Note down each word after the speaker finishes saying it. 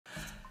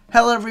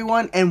Hello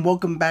everyone and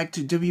welcome back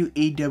to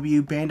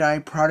WAW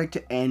Bandai Product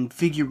and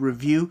Figure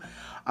Review.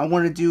 I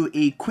want to do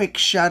a quick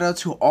shout out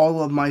to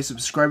all of my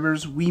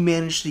subscribers. We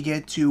managed to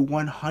get to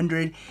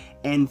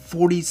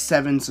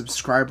 147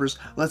 subscribers.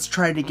 Let's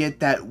try to get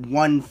that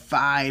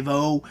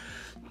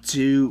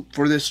 150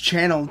 for this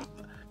channel,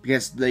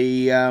 because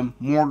the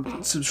more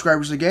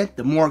subscribers I get,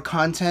 the more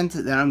content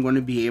that I'm going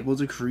to be able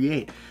to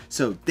create.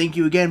 So thank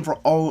you again for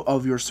all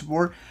of your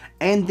support,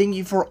 and thank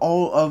you for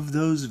all of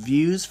those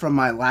views from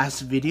my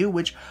last video,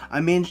 which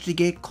I managed to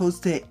get close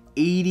to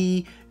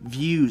 80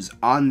 views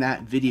on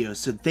that video.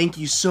 So thank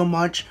you so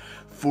much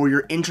for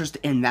your interest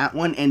in that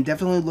one, and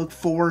definitely look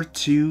forward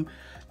to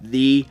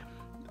the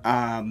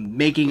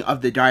making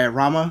of the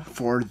diorama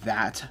for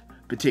that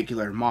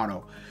particular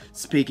model.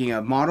 Speaking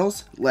of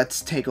models,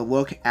 let's take a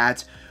look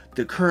at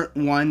the current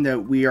one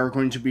that we are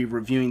going to be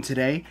reviewing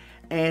today.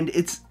 And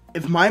it's,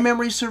 if my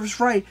memory serves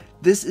right,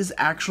 this is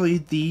actually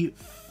the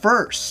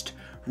first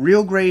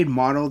real grade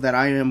model that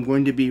I am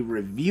going to be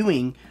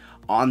reviewing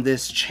on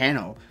this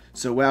channel.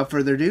 So without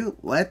further ado,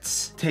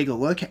 let's take a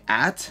look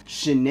at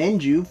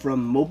Sinanju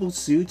from Mobile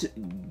Suit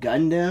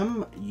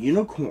Gundam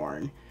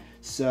Unicorn.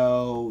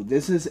 So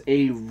this is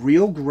a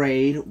real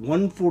grade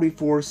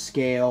 144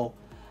 scale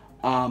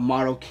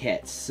model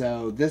kit.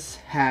 So this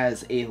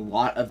has a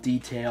lot of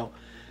detail.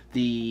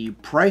 The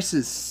price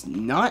is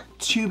not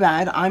too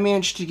bad. I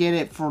managed to get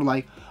it for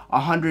like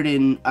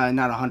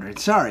not 100,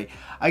 sorry.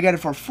 I got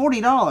it for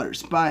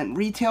 $40, but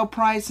retail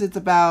price it's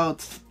about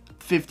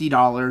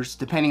 $50,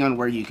 depending on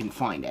where you can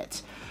find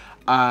it.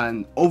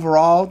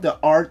 Overall, the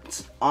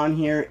art on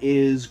here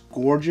is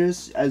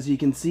gorgeous. As you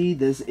can see,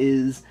 this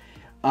is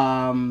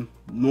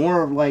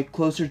more like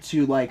closer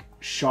to like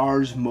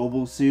Char's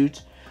mobile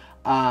suit.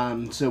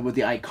 So with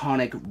the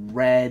iconic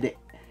red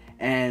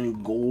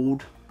and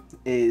gold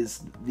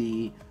is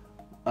the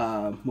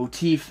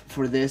motif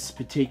for this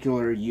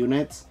particular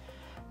unit,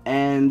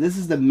 and this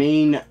is the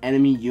main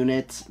enemy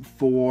unit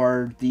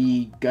for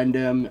the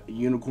Gundam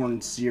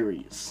Unicorn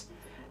series.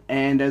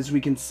 And as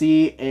we can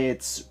see,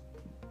 it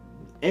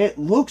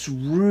looks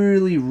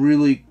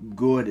really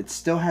good. It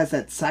still has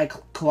that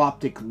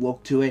cycloptic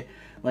look to it,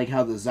 like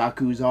how the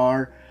Zaku's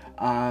are.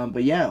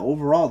 But yeah,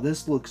 overall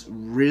this looks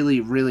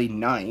really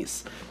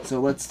nice.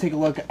 So let's take a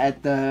look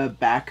at the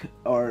back,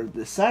 or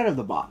the side of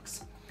the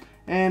box.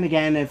 And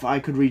again, if I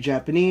could read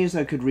Japanese,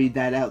 I could read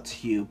that out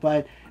to you.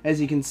 But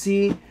as you can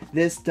see,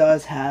 this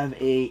does have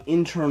a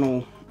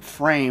internal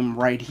frame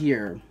right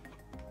here.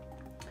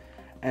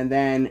 And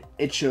then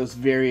it shows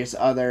various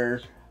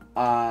other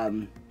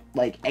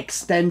like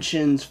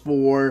extensions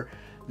for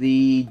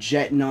the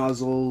jet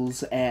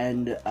nozzles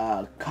and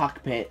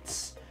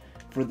cockpits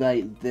for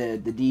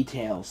the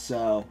details.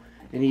 So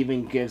it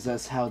even gives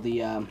us how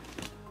the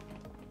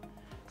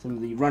some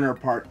of the runner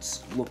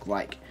parts look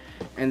like.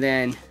 And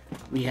then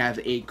we have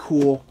a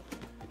cool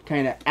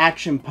kind of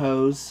action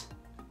pose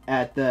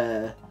at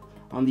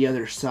on the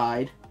other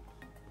side.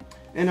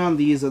 And on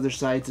these other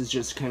sides is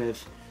just kind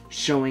of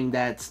showing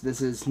that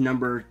this is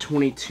number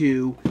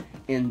 22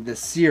 in the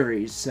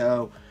series.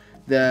 So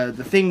the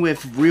thing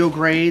with real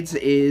grades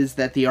is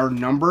that they are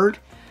numbered,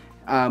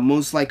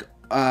 most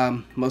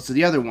of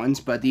the other ones,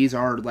 but these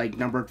are like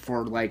numbered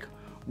for like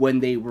when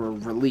they were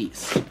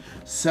released.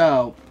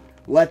 So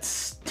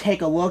let's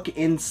take a look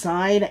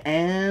inside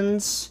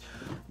and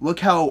look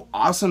how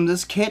awesome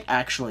this kit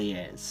actually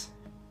is.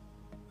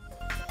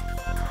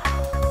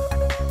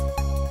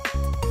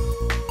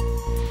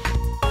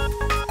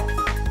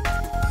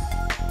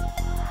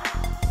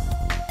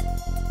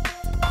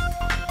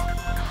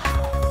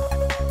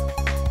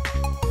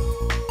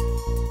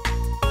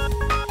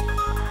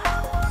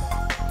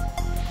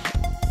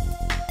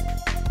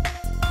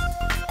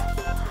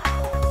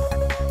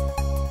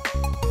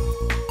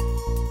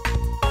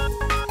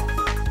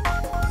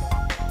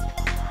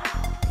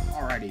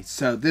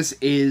 So this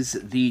is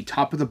the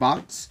top of the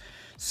box.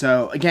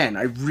 So again,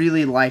 I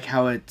really like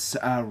how it's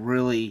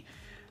really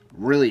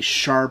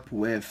sharp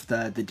with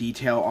the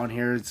detail on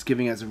here. It's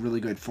giving us a really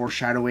good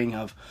foreshadowing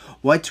of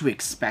what to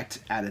expect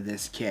out of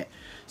this kit.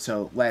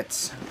 So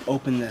let's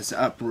open this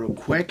up real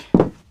quick.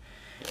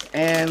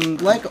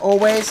 And like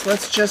always,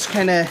 let's just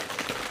kind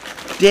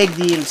of dig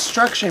the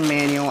instruction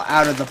manual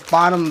out of the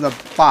bottom of the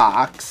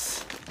box.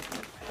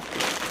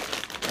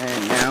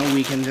 And now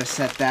we can just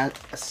set that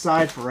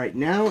aside for right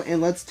now,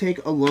 and let's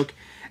take a look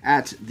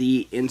at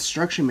the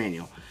instruction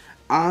manual.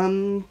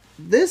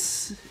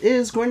 This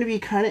is going to be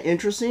kind of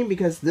interesting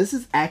because this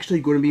is actually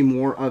going to be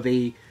more of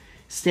a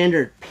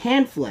standard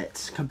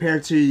pamphlet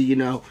compared to, you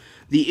know,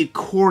 the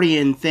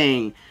accordion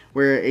thing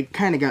where it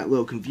kind of got a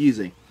little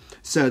confusing.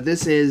 So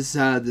this is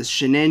the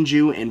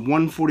Sinanju in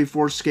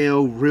 144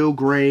 scale, real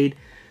grade.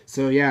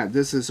 So yeah,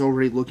 this is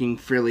already looking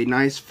fairly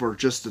nice for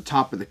just the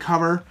top of the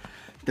cover.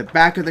 The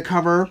back of the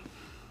cover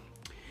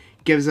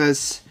gives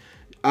us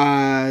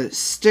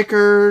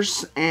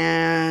stickers,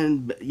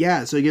 and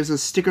yeah, so it gives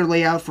us sticker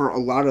layout for a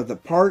lot of the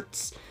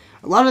parts.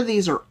 A lot of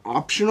these are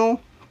optional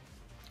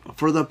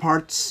for the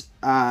parts,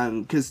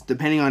 because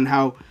depending on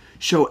how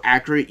show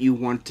accurate you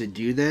want to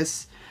do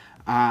this,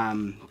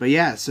 But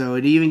yeah, so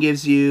it even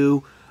gives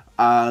you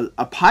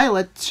a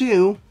pilot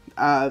too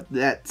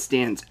that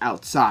stands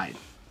outside.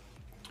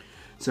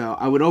 So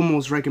I would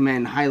almost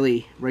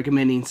highly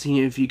recommending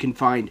seeing if you can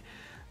find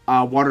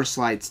water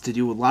slides to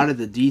do a lot of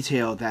the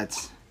detail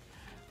that's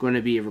going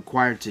to be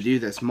required to do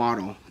this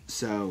model.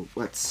 So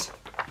let's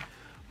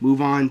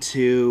move on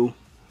to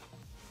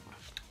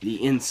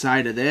the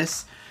inside of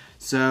this.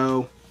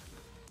 So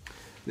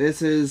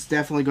this is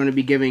definitely going to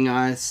be giving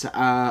us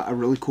a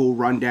really cool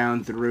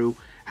rundown through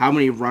how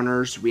many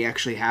runners we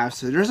actually have.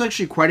 So there's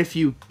actually quite a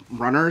few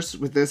runners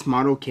with this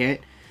model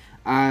kit.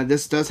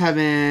 This does have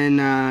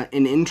an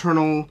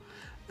internal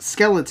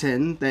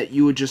skeleton that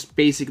you would just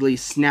basically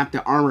snap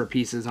the armor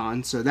pieces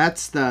on. So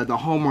that's the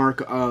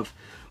hallmark of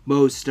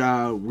most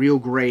real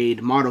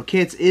grade model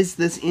kits, is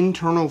this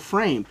internal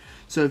frame.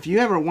 So if you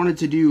ever wanted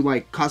to do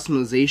like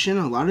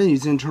customization, a lot of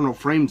these internal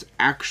frames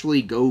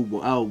actually go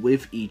well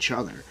with each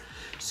other.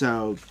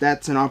 So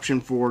that's an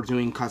option for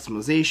doing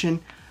customization.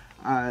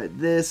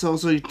 This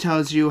also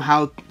tells you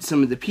how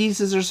some of the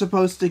pieces are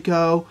supposed to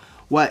go,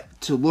 what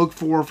to look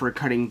for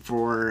cutting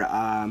for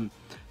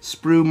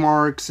sprue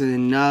marks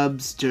and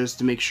nubs, just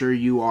to make sure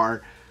you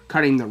are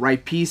cutting the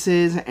right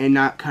pieces and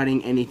not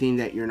cutting anything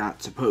that you're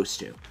not supposed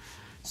to.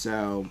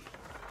 So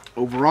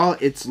overall,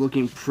 it's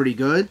looking pretty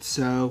good.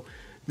 So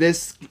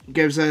this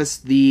gives us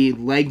the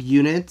leg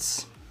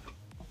units,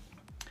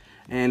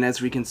 and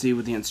as we can see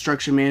with the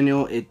instruction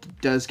manual, it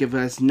does give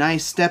us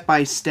nice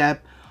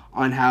step-by-step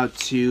on how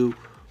to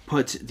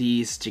put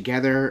these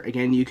together.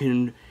 Again, you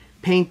can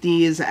paint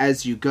these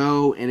as you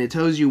go, and it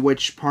tells you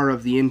which part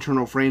of the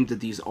internal frame that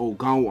these all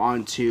go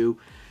onto.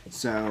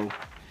 So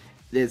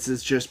this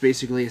is just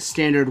basically a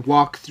standard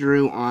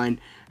walkthrough on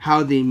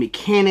how the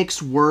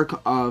mechanics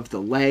work of the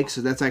leg.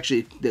 So that's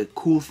actually the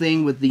cool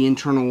thing with the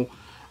internal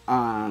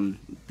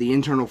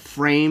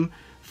frame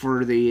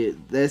for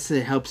this.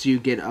 It helps you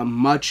get a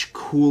much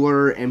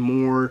cooler and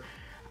more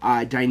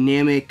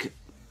dynamic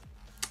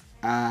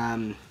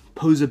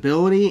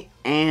posability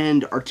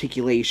and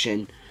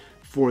articulation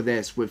for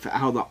this, with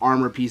how the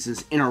armor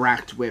pieces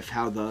interact with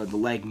how the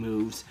leg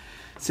moves.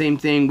 Same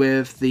thing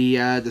with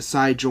the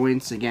side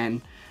joints.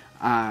 Again,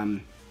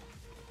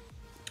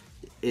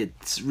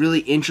 it's really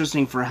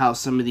interesting for how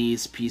some of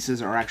these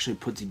pieces are actually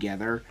put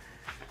together.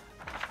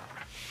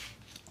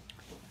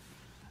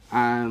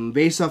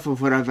 Based off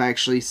of what I've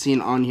actually seen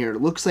on here,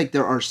 it looks like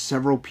there are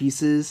several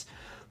pieces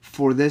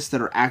for this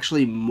that are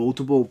actually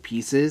multiple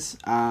pieces.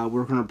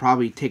 We're going to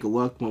probably take a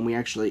look when we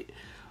actually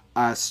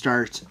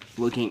start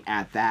looking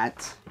at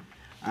that.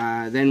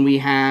 Then we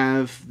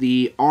have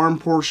the arm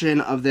portion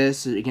of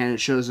this. Again,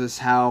 it shows us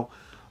how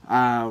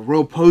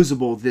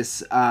roposable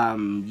this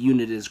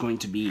unit is going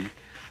to be.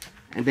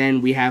 And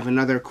then we have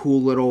another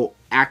cool little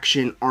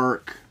action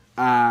arc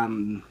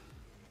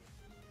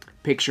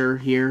picture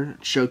here,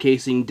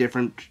 showcasing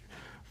different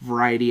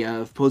variety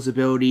of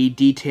posability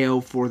detail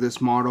for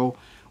this model,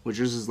 which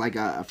is like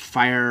a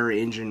fire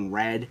engine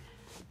red.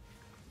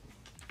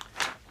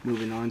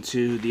 Moving on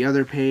to the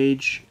other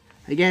page.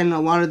 Again,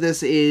 a lot of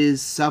this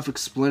is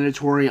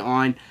self-explanatory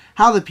on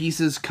how the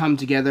pieces come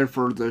together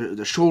for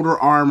the shoulder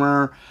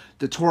armor,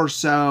 the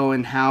torso,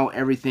 and how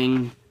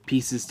everything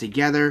pieces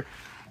together.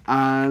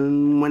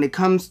 When it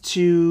comes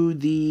to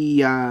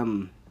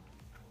the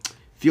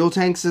fuel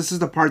tanks, this is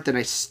the part that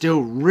I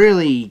still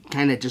really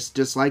kind of just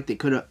dislike. They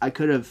could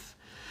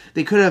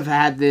have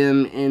had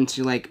them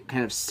into like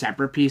kind of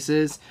separate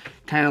pieces,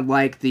 kind of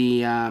like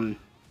the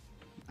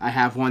I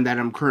have one that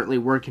I'm currently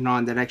working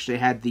on that actually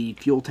had the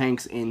fuel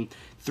tanks in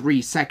 3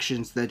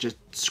 sections that just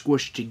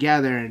squished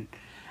together, and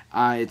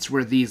it's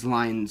where these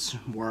lines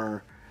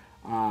were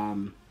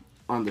on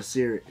the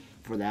series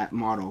for that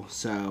model.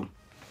 So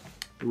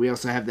we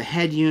also have the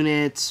head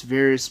units,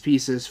 various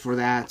pieces for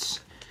that.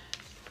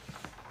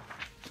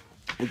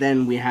 And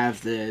then we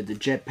have the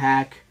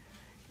jetpack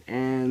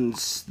and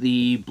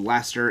the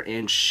blaster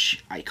and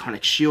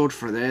iconic shield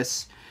for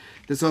this.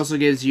 This also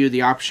gives you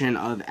the option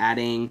of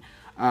adding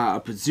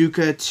a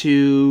bazooka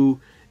to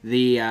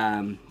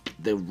the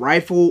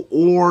rifle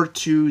or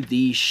to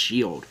the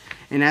shield.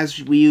 And as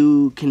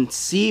you can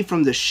see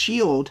from the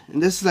shield,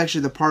 and this is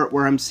actually the part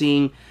where I'm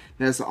seeing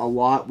this a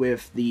lot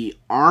with the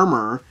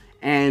armor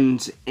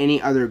and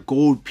any other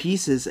gold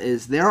pieces,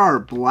 is there are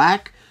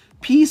black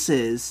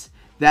pieces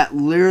that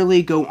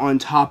literally go on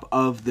top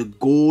of the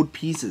gold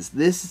pieces.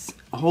 This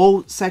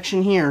whole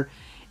section here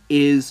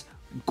is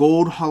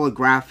gold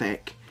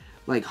holographic,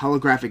 like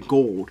holographic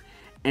gold.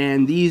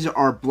 And these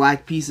are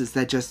black pieces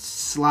that just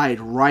slide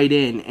right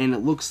in, and it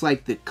looks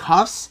like the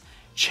cuffs,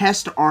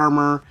 chest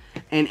armor,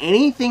 and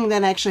anything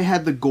that actually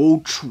had the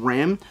gold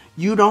trim.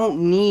 You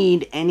don't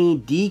need any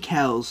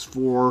decals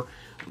for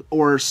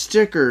or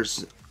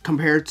stickers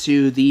compared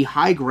to the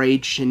high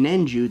grade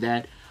Sinanju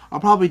that I'll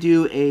probably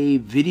do a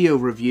video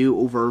review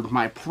over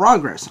my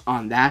progress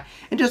on that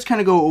and just kind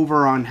of go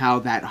over on how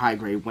that high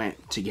grade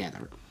went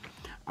together.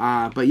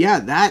 But yeah,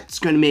 that's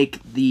going to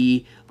make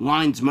the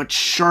lines much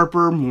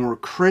sharper, more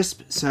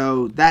crisp,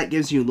 so that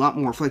gives you a lot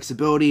more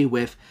flexibility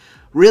with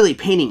really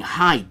painting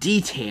high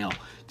detail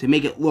to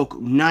make it look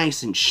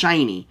nice and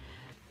shiny,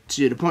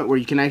 to the point where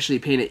you can actually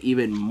paint it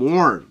even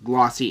more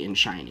glossy and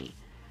shiny.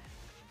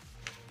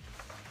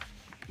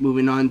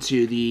 Moving on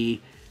to the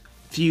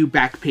few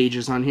back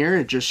pages on here,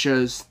 it just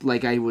shows,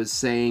 like I was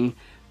saying,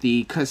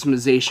 the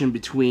customization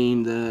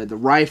between the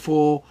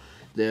rifle,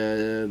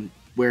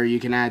 where you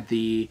can add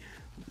the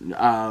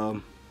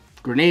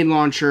grenade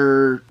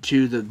launcher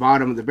to the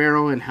bottom of the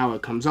barrel and how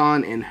it comes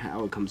on and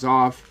how it comes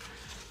off.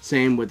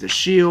 Same with the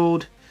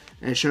shield.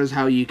 It shows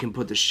how you can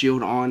put the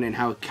shield on and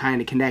how it kind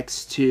of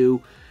connects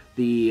to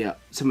the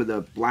some of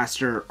the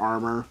blaster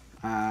armor,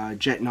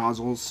 jet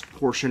nozzles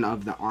portion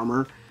of the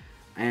armor,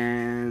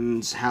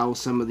 and how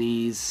some of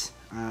these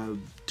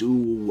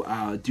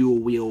dual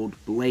wield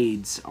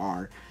blades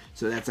are.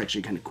 So that's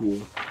actually kind of cool.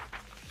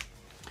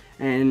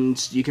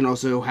 And you can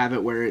also have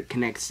it where it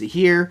connects to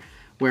here,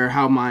 where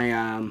how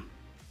my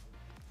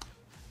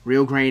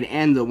real grade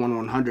and the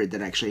 1/100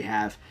 that I actually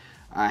have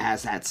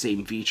has that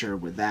same feature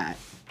with that.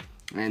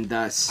 And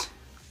thus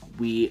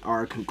we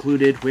are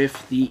concluded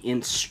with the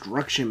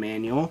instruction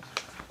manual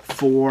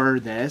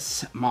for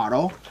this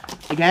model.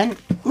 Again,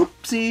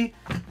 oopsie,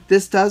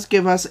 this does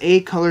give us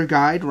a color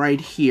guide right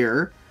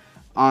here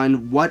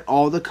on what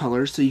all the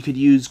colors, so you could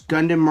use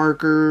Gundam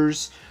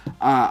markers,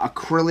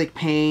 acrylic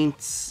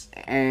paints,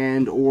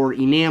 and or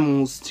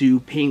enamels to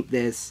paint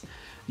this.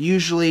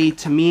 Usually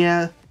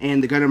Tamiya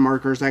and the Gundam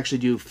markers actually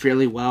do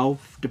fairly well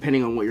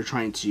depending on what you're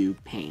trying to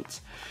paint.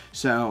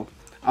 So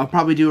I'll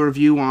probably do a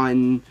review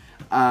on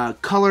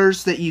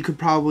colors that you could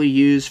probably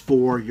use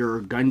for your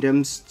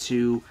Gundams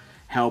to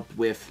help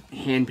with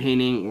hand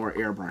painting or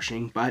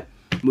airbrushing. But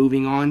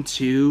moving on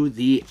to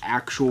the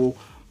actual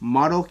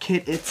model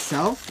kit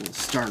itself, we'll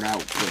start out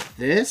with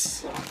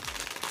this.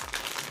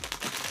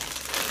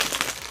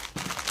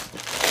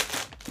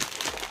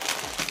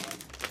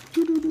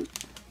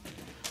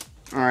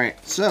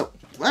 Alright, so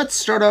let's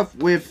start off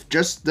with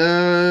just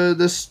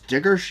the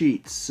sticker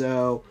sheets.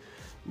 So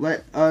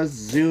let us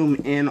zoom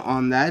in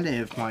on that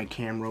if my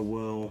camera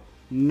will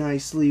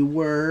nicely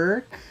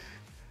work.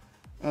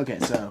 Okay,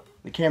 so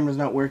the camera's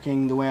not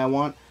working the way I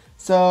want.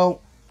 So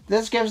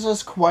this gives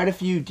us quite a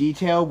few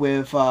detail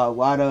with a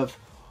lot of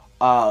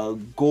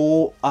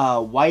gold,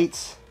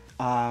 white.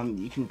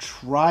 You can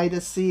try to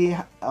see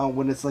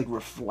when it's like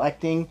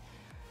reflecting.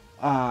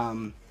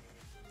 A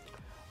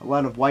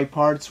lot of white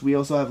parts. We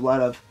also have a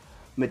lot of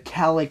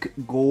metallic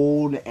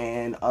gold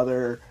and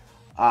other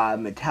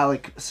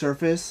metallic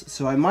surface.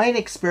 So I might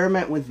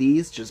experiment with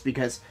these just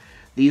because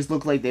these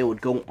look like they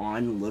would go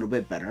on a little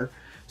bit better.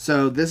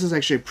 So this is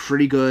actually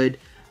pretty good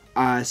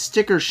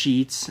sticker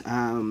sheets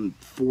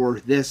for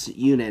this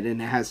unit,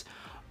 and it has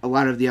a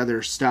lot of the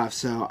other stuff.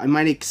 So I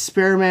might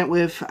experiment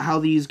with how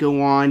these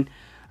go on.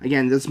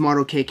 Again, this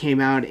model kit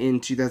came out in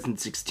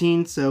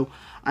 2016, so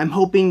I'm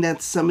hoping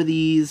that some of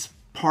these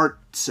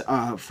parts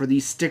for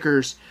these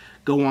stickers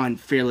go on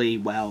fairly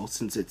well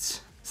since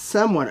it's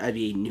somewhat of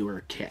a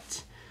newer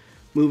kit.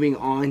 Moving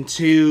on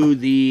to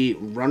the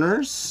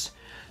runners.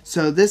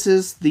 So this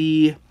is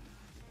the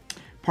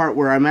part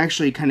where I'm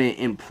actually kind of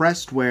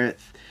impressed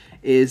with,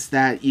 is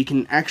that you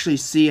can actually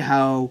see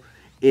how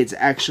it's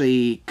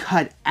actually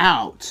cut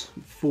out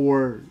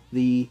for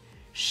the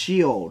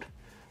shield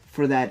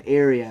for that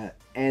area,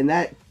 and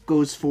that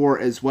goes for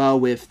as well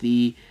with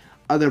the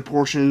other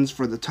portions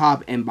for the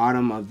top and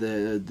bottom of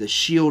the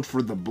shield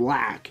for the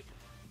black.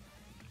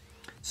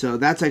 So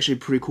that's actually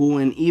pretty cool,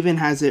 and even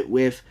has it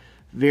with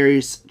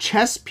various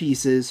chest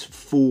pieces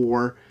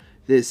for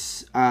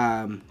this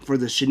for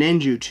the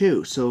Sinanju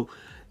too. So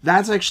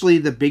that's actually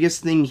the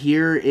biggest thing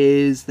here,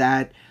 is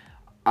that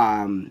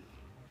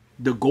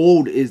the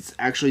gold is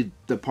actually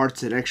the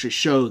parts that actually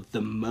show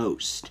the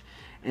most,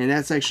 and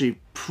that's actually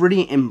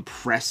pretty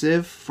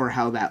impressive for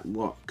how that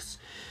looks.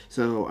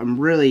 So I'm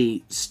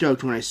really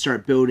stoked when I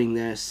start building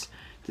this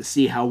to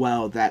see how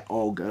well that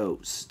all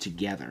goes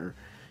together.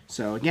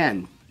 So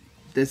again,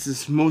 this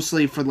is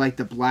mostly for like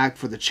the black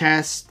for the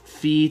chest,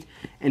 feet,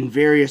 and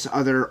various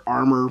other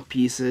armor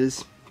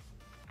pieces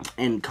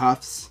and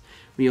cuffs.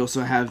 We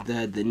also have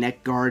the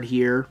neck guard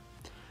here.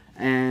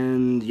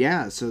 And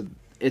yeah, so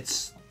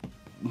it's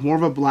more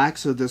of a black,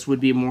 so this would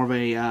be more of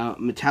a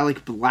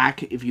metallic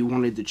black if you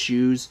wanted to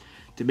choose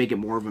to make it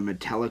more of a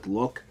metallic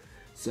look.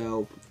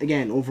 So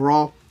again,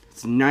 overall,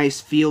 it's a nice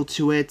feel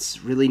to it,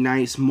 really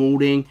nice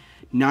molding,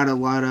 not a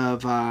lot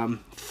of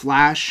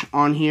flash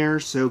on here,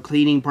 so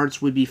cleaning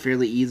parts would be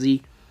fairly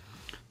easy.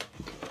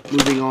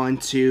 Moving on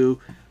to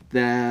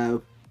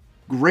the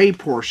gray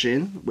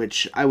portion,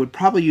 which I would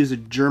probably use a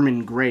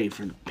German gray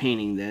for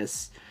painting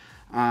this.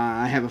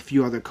 I have a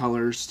few other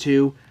colors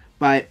too,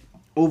 but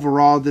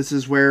overall this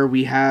is where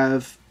we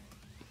have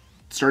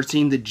start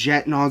seeing the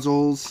jet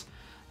nozzles,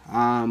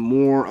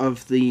 more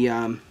of the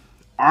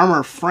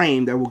armor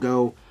frame that will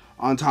go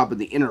on top of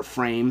the inner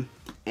frame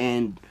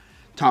and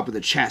top of the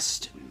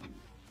chest.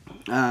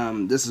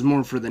 This is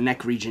more for the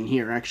neck region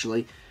here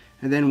actually.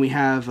 And then we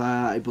have,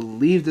 I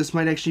believe this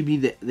might actually be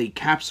the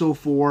capsule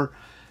for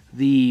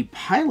the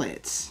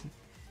pilots.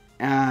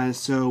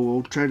 So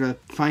we'll try to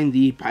find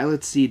the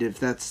pilot seat if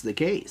that's the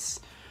case.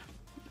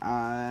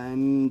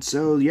 And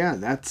so yeah,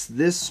 that's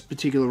this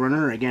particular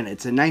runner. Again,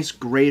 it's a nice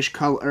grayish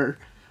color,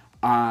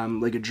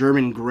 like a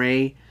German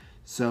gray.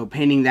 So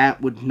painting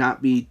that would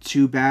not be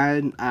too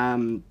bad.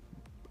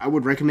 I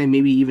would recommend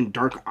maybe even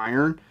dark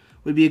iron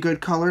would be a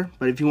good color.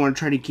 But if you want to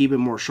try to keep it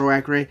more show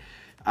accurate,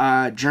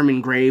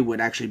 German gray would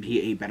actually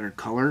be a better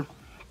color.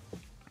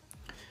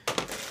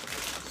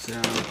 So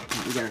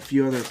we got a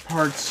few other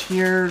parts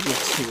here.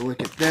 Let's take a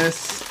look at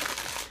this.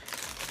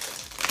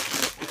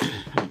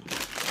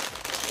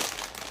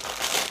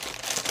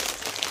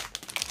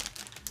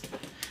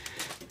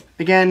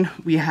 Again,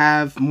 we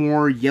have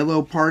more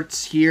yellow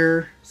parts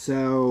here,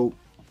 so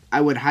I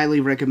would highly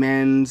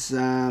recommend,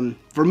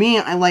 for me,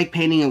 I like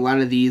painting a lot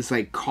of these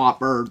like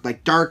copper,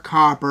 like dark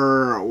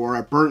copper or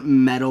a burnt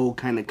metal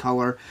kind of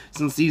color,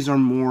 since these are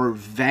more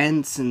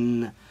vents,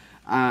 and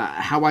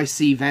how I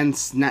see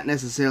vents, not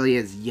necessarily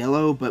as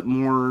yellow, but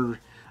more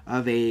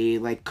of a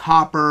like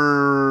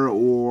copper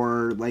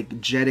or like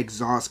jet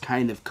exhaust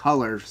kind of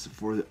colors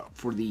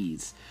for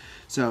these.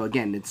 So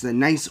again, it's a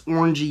nice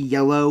orangey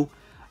yellow.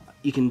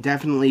 You can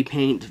definitely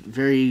paint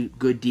very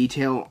good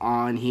detail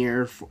on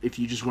here. If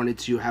you just wanted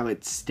to have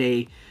it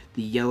stay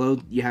the yellow,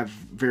 you have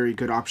very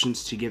good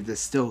options to give this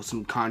still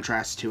some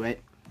contrast to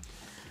it.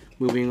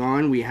 Moving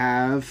on, we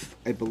have,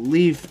 I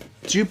believe,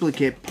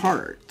 duplicate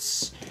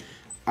parts.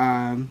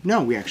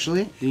 No,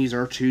 these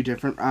are two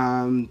different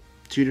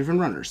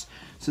runners.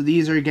 So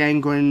these are again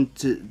going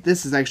to,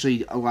 this is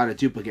actually a lot of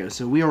duplicates.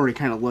 So we already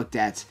kind of looked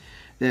at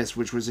this,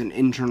 which was an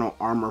internal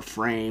armor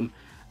frame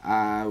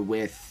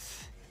with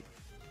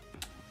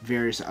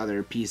various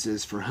other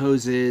pieces for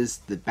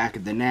hoses, the back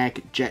of the neck,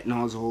 jet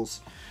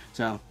nozzles.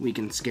 So we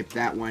can skip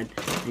that one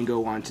and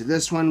go on to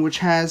this one, which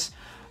has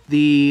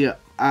the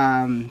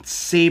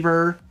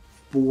saber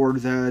for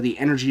the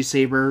energy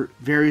saber,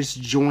 various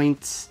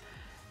joints,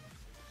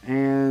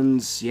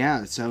 and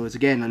yeah, so it's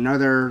again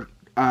another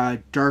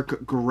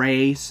dark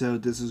gray. So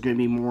this is going to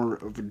be more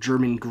of a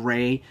German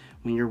gray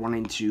when you're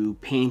wanting to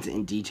paint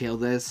and detail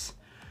this.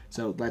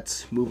 So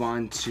let's move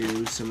on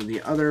to some of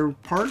the other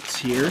parts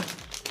here.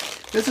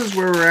 This is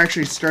where we're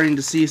actually starting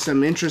to see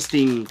some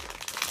interesting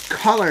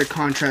color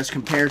contrast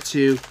compared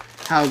to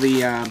how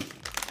the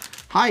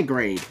high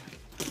grade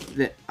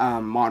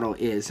model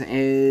is,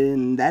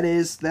 and that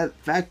is the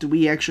fact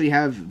we actually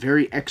have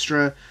very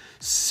extra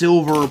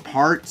silver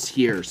parts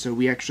here. So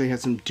we actually have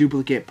some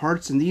duplicate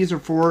parts, and these are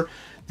for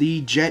the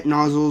jet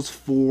nozzles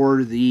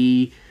for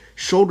the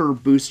shoulder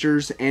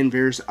boosters and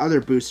various other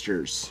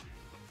boosters.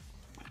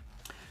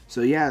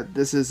 So yeah,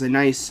 this is a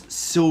nice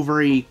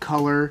silvery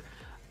color.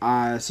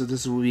 So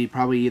this will be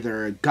probably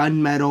either a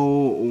gunmetal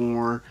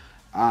or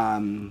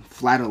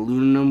flat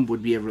aluminum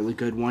would be a really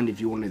good one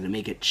if you wanted to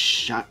make it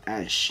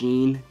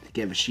sheen, to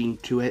give a sheen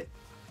to it.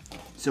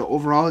 So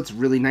overall, it's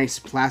really nice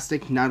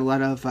plastic, not a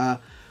lot of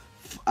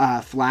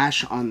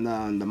flash on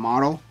the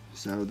model.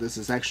 So this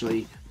is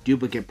actually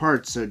duplicate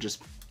parts, so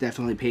just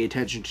definitely pay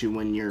attention to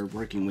when you're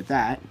working with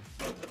that.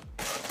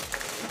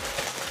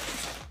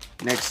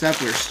 Next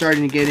up, we're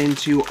starting to get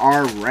into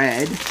our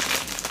red.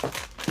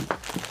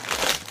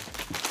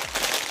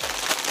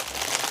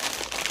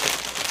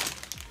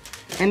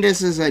 And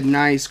this is a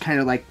nice kind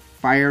of like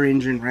fire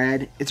engine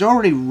red. It's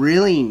already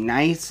really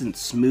nice and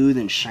smooth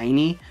and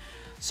shiny,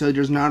 so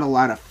there's not a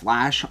lot of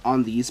flash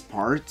on these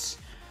parts.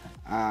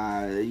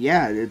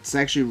 Yeah, it's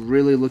actually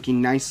really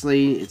looking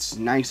nicely. It's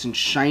nice and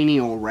shiny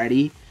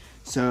already,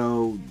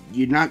 so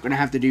you're not going to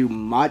have to do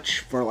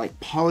much for like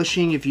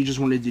polishing. If you just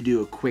wanted to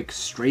do a quick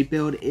straight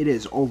build, it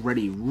is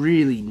already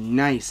really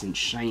nice and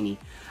shiny.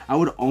 I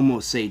would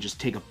almost say just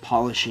take a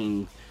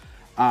polishing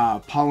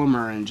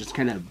polymer and just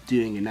kind of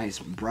doing a nice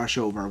brush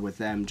over with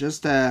them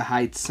just to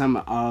hide some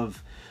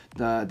of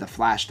the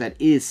flash that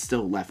is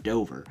still left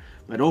over.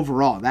 But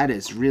overall, that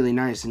is really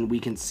nice, and we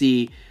can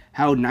see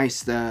how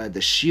nice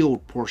the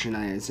shield portion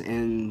is.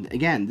 And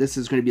again, this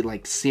is going to be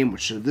like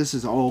sandwich, so this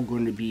is all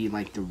going to be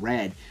like the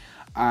red.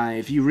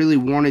 If you really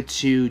wanted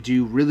to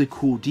do really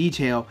cool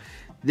detail,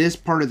 this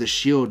part of the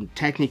shield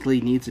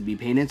technically needs to be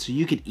painted, so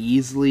you could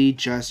easily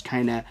just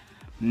kind of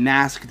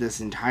mask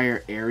this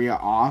entire area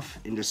off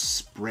and just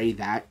spray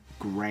that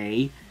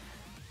gray.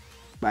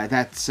 But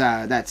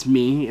that's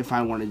me if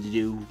I wanted to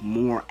do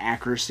more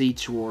accuracy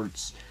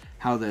towards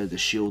how the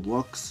shield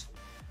looks.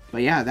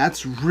 But yeah,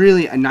 that's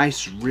really a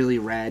nice, really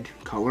red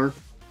color.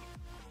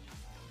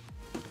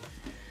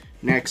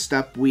 Next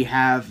up, we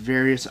have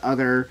various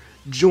other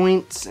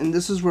joints, and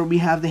this is where we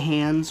have the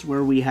hands,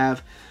 where we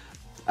have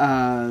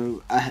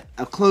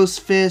a closed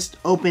fist,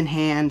 open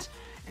hand,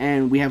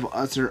 and we have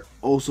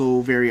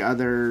also very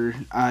other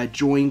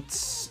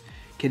joints,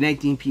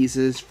 connecting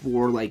pieces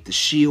for like the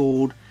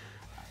shield.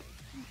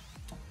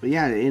 But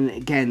yeah, and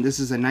again, this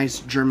is a nice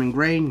German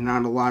gray,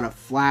 not a lot of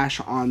flash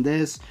on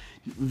this.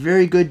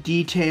 Very good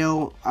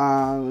detail.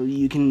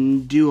 You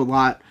can do a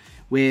lot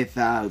with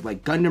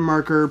like Gundam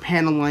marker,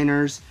 panel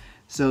liners,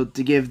 so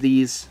to give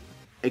these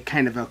a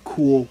kind of a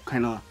cool,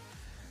 kind of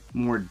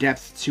more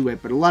depth to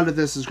it. But a lot of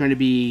this is going to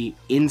be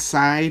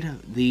inside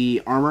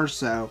the armor,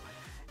 so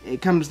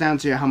it comes down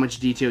to how much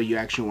detail you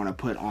actually want to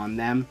put on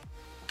them.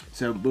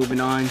 So moving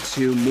on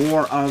to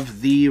more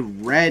of the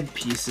red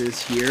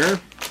pieces here.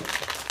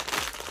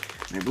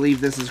 I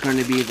believe this is going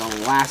to be the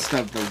last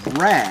of the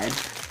red.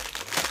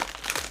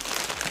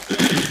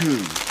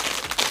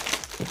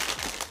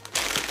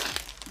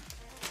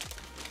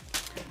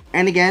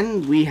 And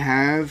again, we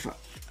have,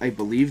 I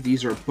believe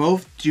these are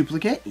both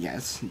duplicate.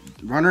 Yes,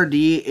 runner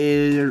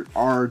D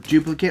are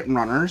duplicate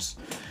runners.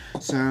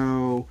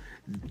 So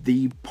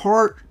the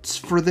parts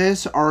for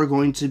this are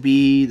going to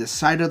be the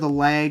side of the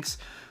legs,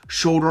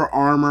 shoulder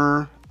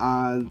armor.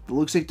 It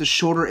looks like the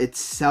shoulder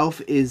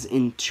itself is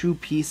in 2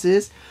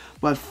 pieces,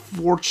 but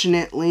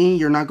fortunately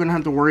you're not going to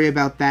have to worry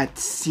about that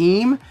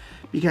seam,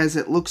 because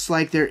it looks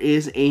like there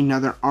is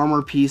another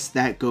armor piece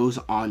that goes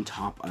on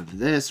top of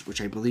this, which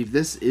I believe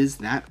this is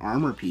that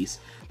armor piece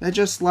that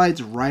just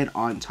slides right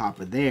on top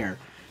of there.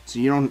 So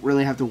you don't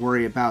really have to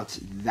worry about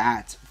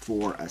that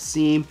for a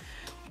seam.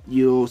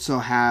 You also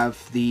have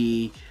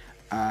the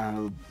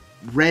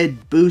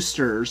red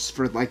boosters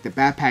for like the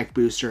backpack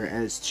booster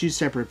as 2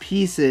 separate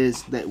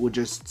pieces that would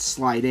just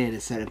slide in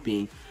instead of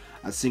being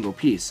a single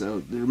piece. So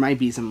there might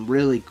be some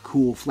really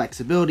cool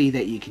flexibility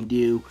that you can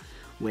do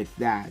with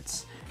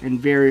that. And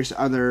various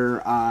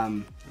other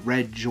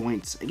red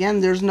joints.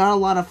 Again, there's not a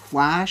lot of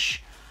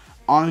flash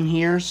on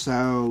here,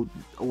 so,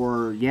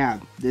 or yeah,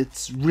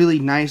 it's really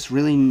nice,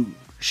 really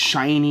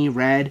shiny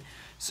red.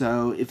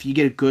 So if you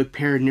get a good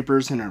pair of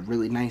nippers and a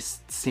really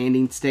nice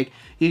sanding stick,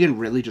 you can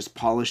really just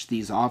polish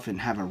these off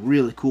and have a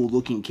really cool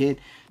looking kit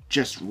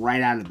just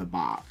right out of the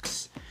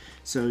box.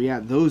 So yeah,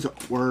 those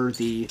were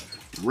the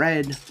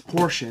red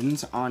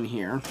portions on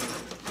here.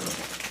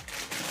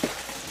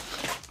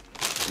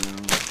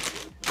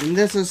 And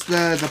this is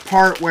the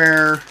part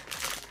where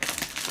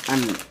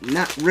I'm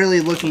not really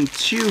looking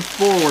too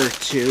forward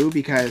to,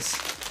 because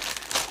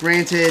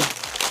granted,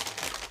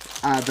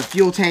 the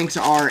fuel tanks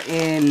are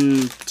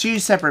in 2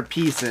 separate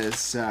pieces,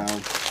 so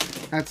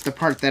that's the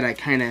part that I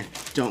kind of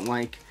don't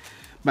like.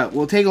 But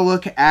we'll take a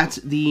look at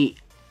the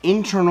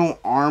internal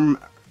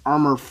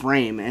armor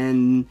frame,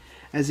 and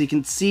as you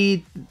can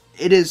see,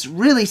 it is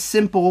really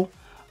simple.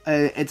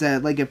 It's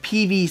like a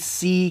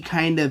PVC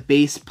kind of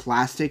base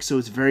plastic, so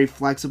it's very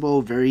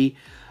flexible, very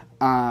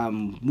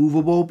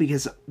movable,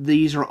 because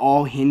these are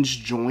all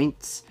hinge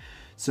joints.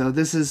 So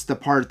this is the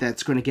part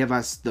that's going to give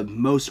us the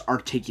most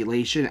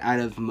articulation out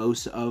of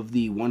most of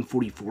the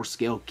 144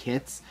 scale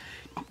kits.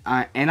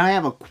 And I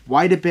have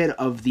quite a bit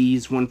of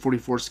these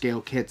 144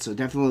 scale kits, so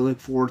definitely look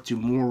forward to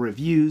more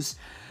reviews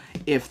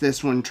if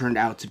this one turned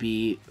out to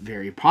be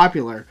very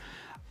popular.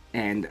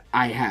 And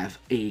I have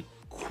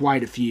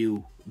quite a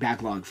few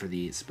backlog for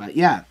these. But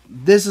yeah,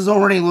 this is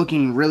already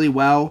looking really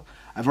well.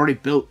 I've already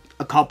built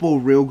a couple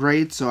real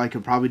grades, so I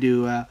could probably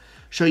do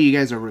show you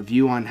guys a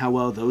review on how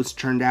well those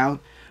turned out.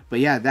 But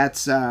yeah,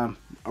 that's a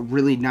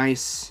really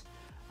nice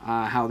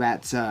how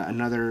that's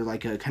another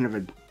like a kind of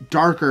a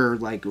darker,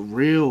 like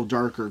real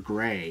darker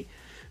gray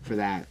for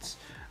that.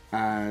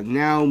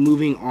 Now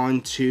moving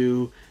on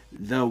to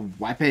the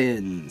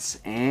weapons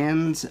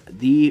and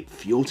the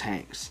fuel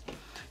tanks.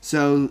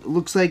 So it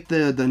looks like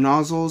the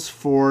nozzles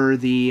for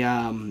the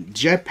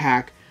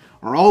jetpack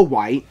are all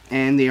white,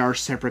 and they are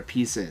separate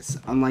pieces.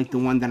 Unlike the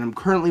one that I'm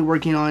currently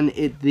working on,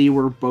 they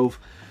were both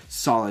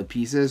solid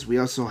pieces. We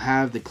also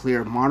have the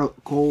clear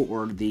monocle,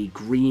 or the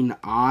green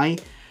eye,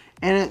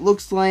 and it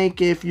looks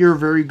like if you're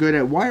very good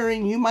at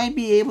wiring, you might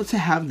be able to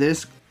have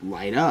this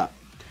light up.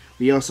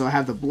 We also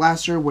have the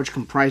blaster, which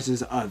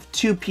comprises of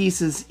 2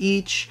 pieces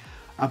each,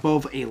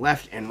 both a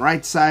left and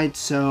right side,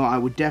 so I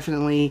would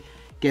definitely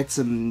get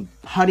some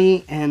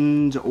putty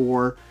and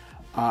or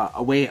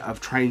a way of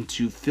trying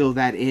to fill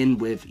that in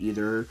with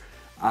either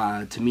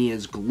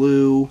Tamiya's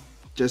glue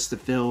just to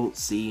fill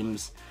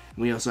seams.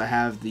 And we also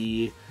have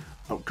the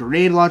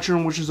grenade launcher,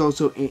 which is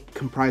also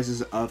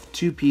comprises of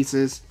 2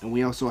 pieces, and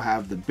we also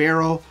have the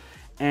barrel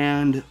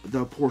and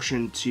the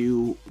portion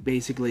to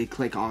basically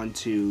click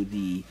onto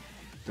the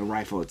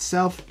rifle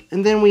itself.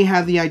 And then we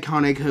have the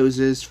iconic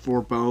hoses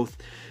for both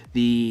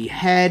the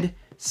head,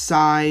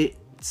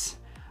 sides,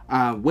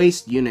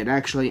 waist unit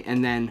actually,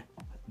 and then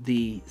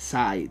the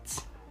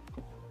sides.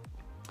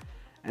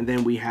 And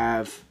then we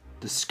have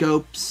the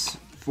scopes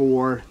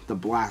for the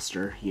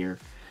blaster here.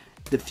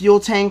 The fuel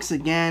tanks,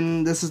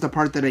 again, this is the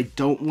part that I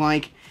don't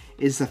like,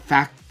 is the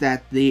fact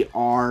that they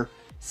are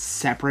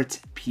separate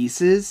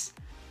pieces.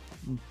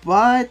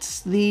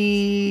 But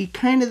the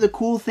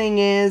cool thing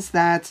is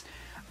that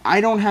I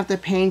don't have to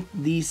paint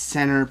these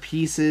center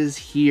pieces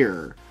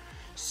here.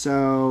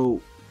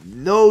 So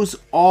those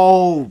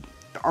all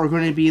are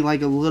going to be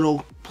like a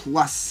little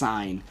plus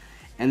sign,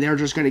 and they're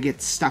just going to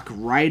get stuck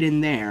right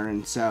in there.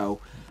 And so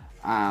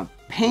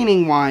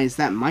painting wise,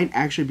 that might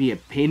actually be a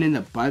pain in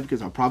the butt,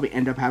 because I'll probably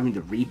end up having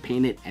to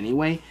repaint it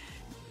anyway.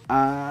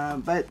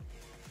 But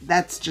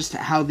that's just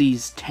how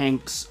these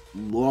tanks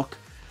look.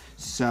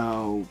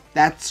 So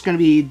that's going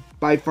to be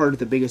by far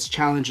the biggest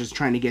challenge, is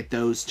trying to get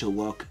those to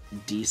look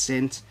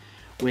decent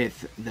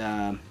with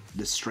the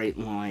straight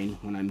line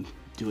when I'm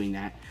doing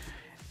that.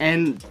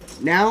 And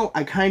now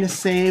I kind of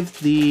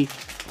saved the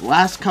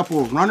last couple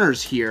of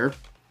runners here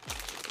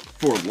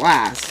for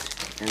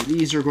last. And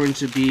these are going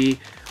to be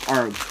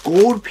our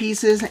gold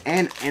pieces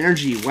and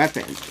energy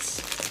weapons.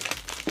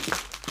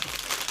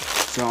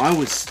 So I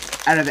was,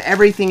 out of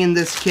everything in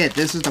this kit,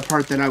 this is the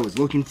part that I was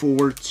looking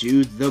forward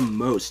to the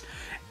most.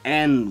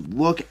 And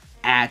look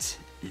at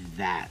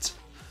that.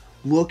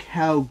 Look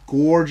how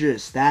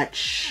gorgeous that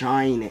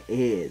shine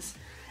is.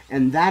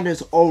 And that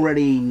is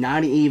already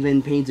not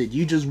even painted.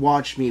 You just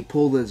watched me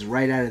pull this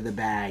right out of the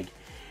bag.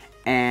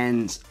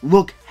 And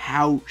look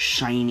how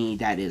shiny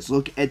that is.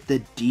 Look at the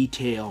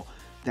detail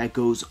that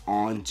goes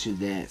on to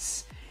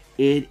this.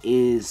 It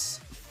is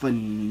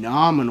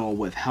phenomenal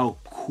with how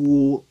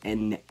cool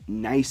and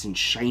nice and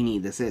shiny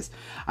this is.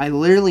 I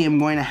literally am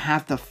going to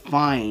have to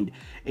find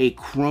a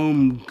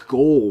chrome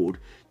gold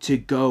to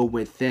go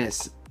with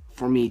this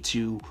for me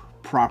to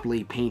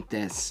properly paint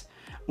this,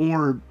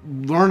 or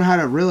learn how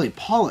to really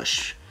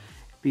polish,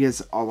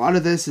 because a lot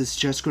of this is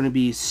just going to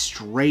be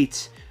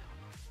straight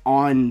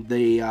on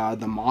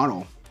the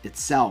model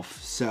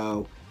itself.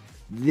 So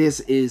this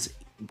is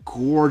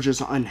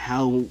gorgeous on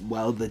how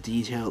well the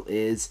detail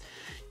is.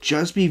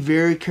 Just be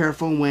very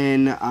careful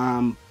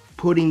when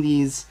putting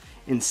these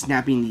and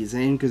snapping these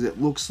in, because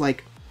it looks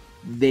like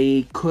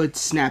they could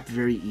snap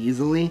very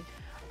easily.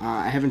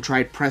 I haven't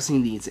tried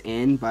pressing these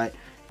in, but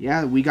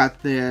yeah, we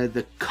got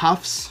the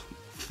cuffs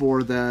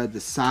for the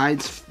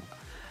sides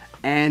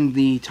and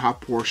the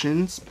top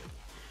portions.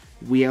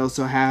 We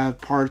also have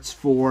parts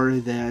for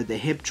the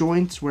hip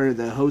joints where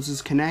the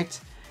hoses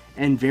connect,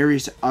 and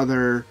various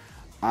other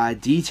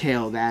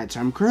detail that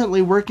I'm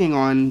currently working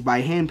on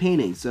by hand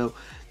painting. So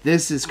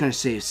this is going to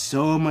save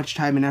so much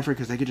time and effort,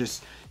 because I could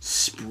just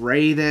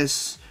spray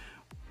this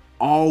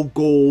all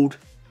gold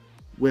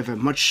with a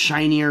much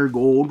shinier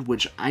gold,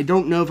 which I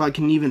don't know if I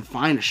can even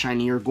find a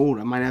shinier gold.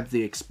 I might have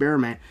to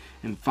experiment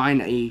and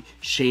find a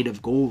shade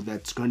of gold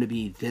that's going to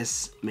be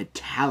this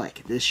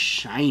metallic, this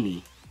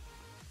shiny.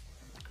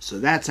 So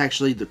that's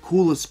actually the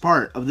coolest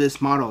part of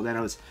this model that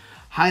I was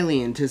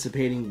highly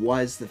anticipating,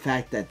 was the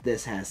fact that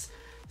this has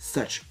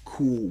such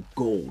cool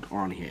gold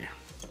on here.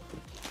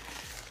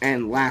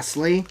 And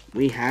lastly,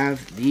 we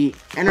have the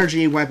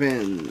energy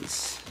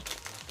weapons.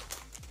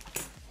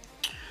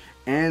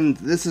 And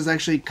this is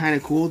actually kind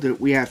of cool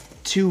that we have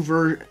two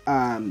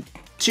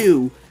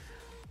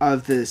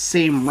of the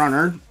same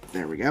runner.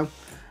 There we go.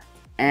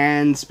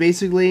 And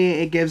basically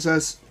it gives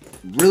us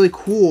really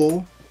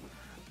cool,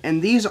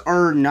 and these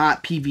are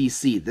not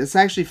PVC. This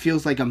actually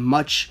feels like a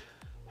much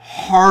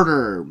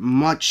harder,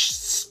 much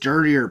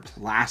sturdier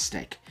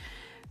plastic.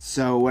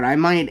 So what I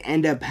might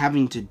end up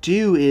having to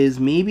do is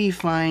maybe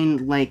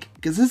find, like,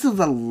 because this is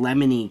a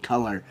lemony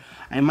color,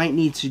 I might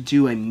need to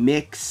do a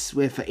mix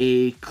with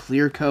a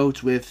clear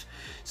coat with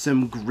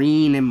some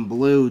green and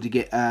blue to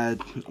get,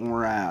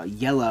 or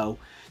yellow,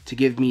 to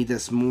give me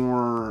this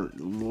more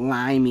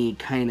limey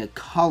kind of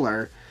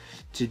color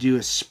to do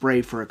a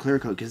spray for a clear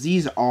coat. Because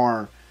these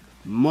are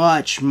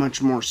much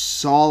more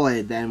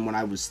solid than what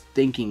I was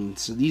thinking.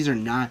 So these are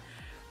not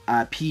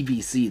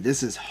PVC.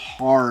 This is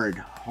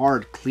hard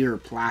clear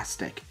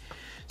plastic.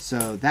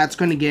 So that's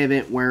going to give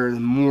it where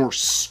more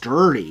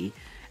sturdy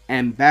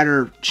and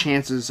better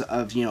chances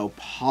of, you know,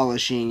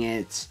 polishing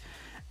it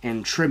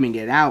and trimming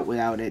it out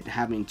without it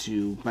having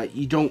to, but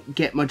you don't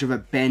get much of a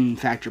bend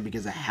factor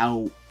because of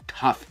how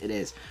tough it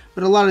is.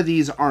 But a lot of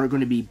these aren't going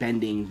to be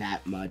bending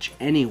that much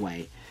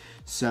anyway.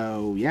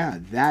 So yeah,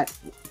 that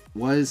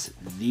was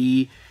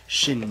the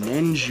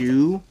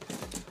Sinanju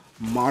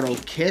model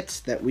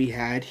kit that we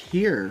had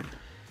here.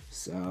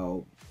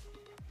 So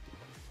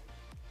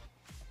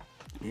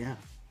yeah.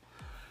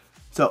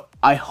 So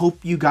I hope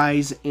you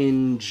guys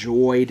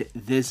enjoyed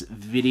this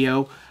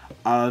video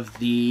of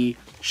the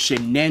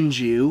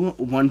Sinanju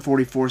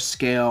 144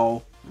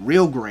 scale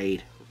real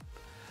grade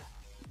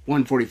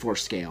 144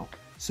 scale.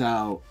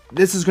 So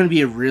this is going to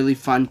be a really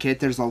fun kit.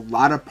 There's a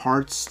lot of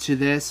parts to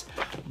this,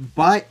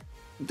 but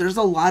there's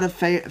a lot of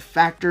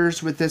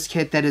factors with this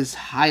kit that is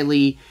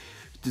highly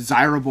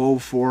desirable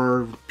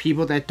for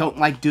people that don't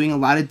like doing a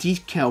lot of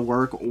detail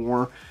work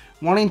or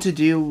wanting to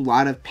do a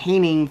lot of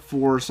painting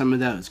for some of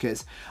those,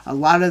 because a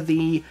lot of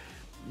the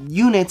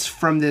units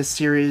from this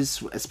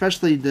series,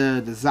 especially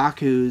the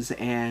Zaku's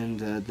and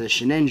the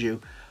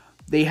Sinanju,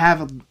 they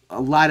have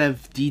a lot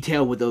of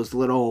detail with those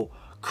little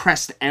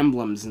crest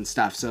emblems and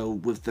stuff. So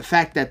with the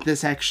fact that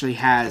this actually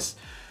has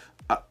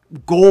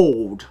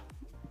gold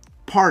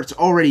parts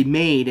already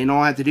made and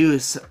all I have to do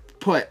is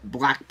put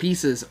black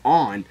pieces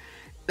on,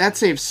 that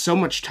saves so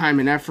much time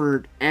and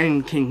effort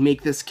and can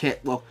make this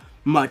kit look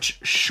much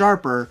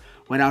sharper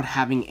without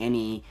having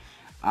any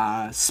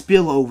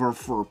spillover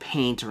for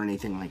paint or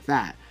anything like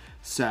that.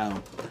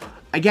 So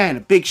again, a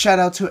big shout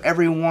out to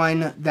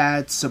everyone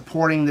that's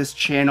supporting this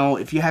channel.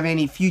 If you have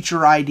any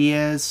future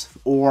ideas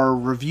or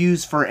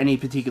reviews for any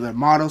particular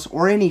models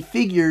or any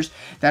figures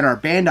that are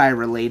Bandai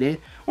related,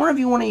 or if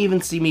you want to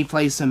even see me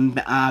play some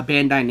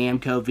Bandai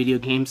Namco video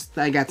games,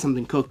 I got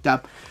something cooked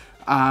up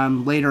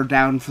later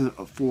down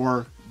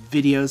for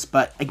videos.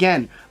 But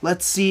again,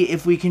 let's see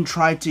if we can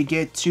try to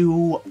get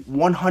to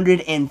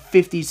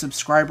 150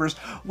 subscribers.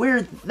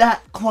 We're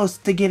that close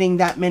to getting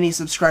that many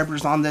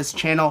subscribers on this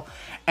channel,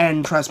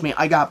 and trust me,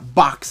 I got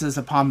boxes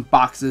upon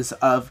boxes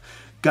of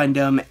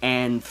Gundam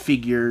and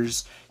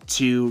figures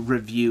to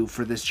review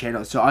for this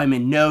channel, so I'm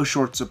in no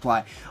short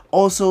supply.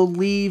 Also,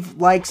 leave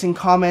likes and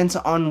comments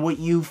on what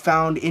you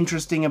found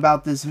interesting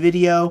about this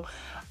video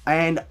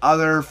and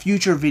other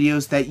future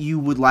videos that you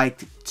would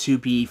like to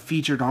be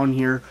featured on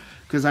here,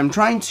 because I'm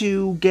trying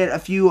to get a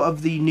few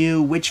of the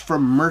new Witch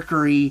from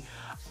Mercury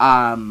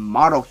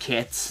model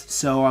kits,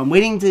 so I'm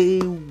waiting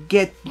to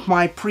get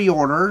my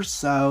pre-order.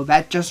 So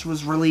that just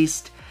was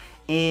released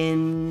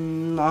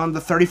on the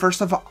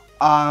 31st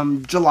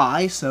of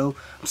July, so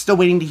I'm still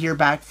waiting to hear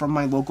back from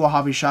my local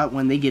hobby shop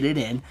when they get it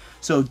in.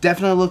 So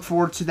definitely look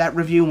forward to that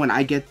review when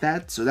I get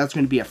that. So that's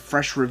going to be a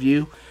fresh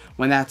review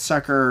when that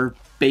sucker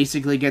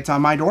basically gets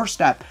on my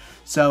doorstep.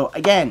 So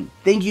again,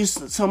 thank you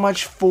so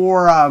much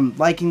for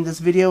liking this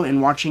video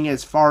and watching it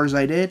as far as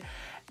I did,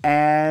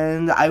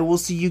 and I will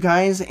see you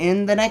guys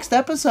in the next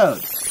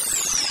episode.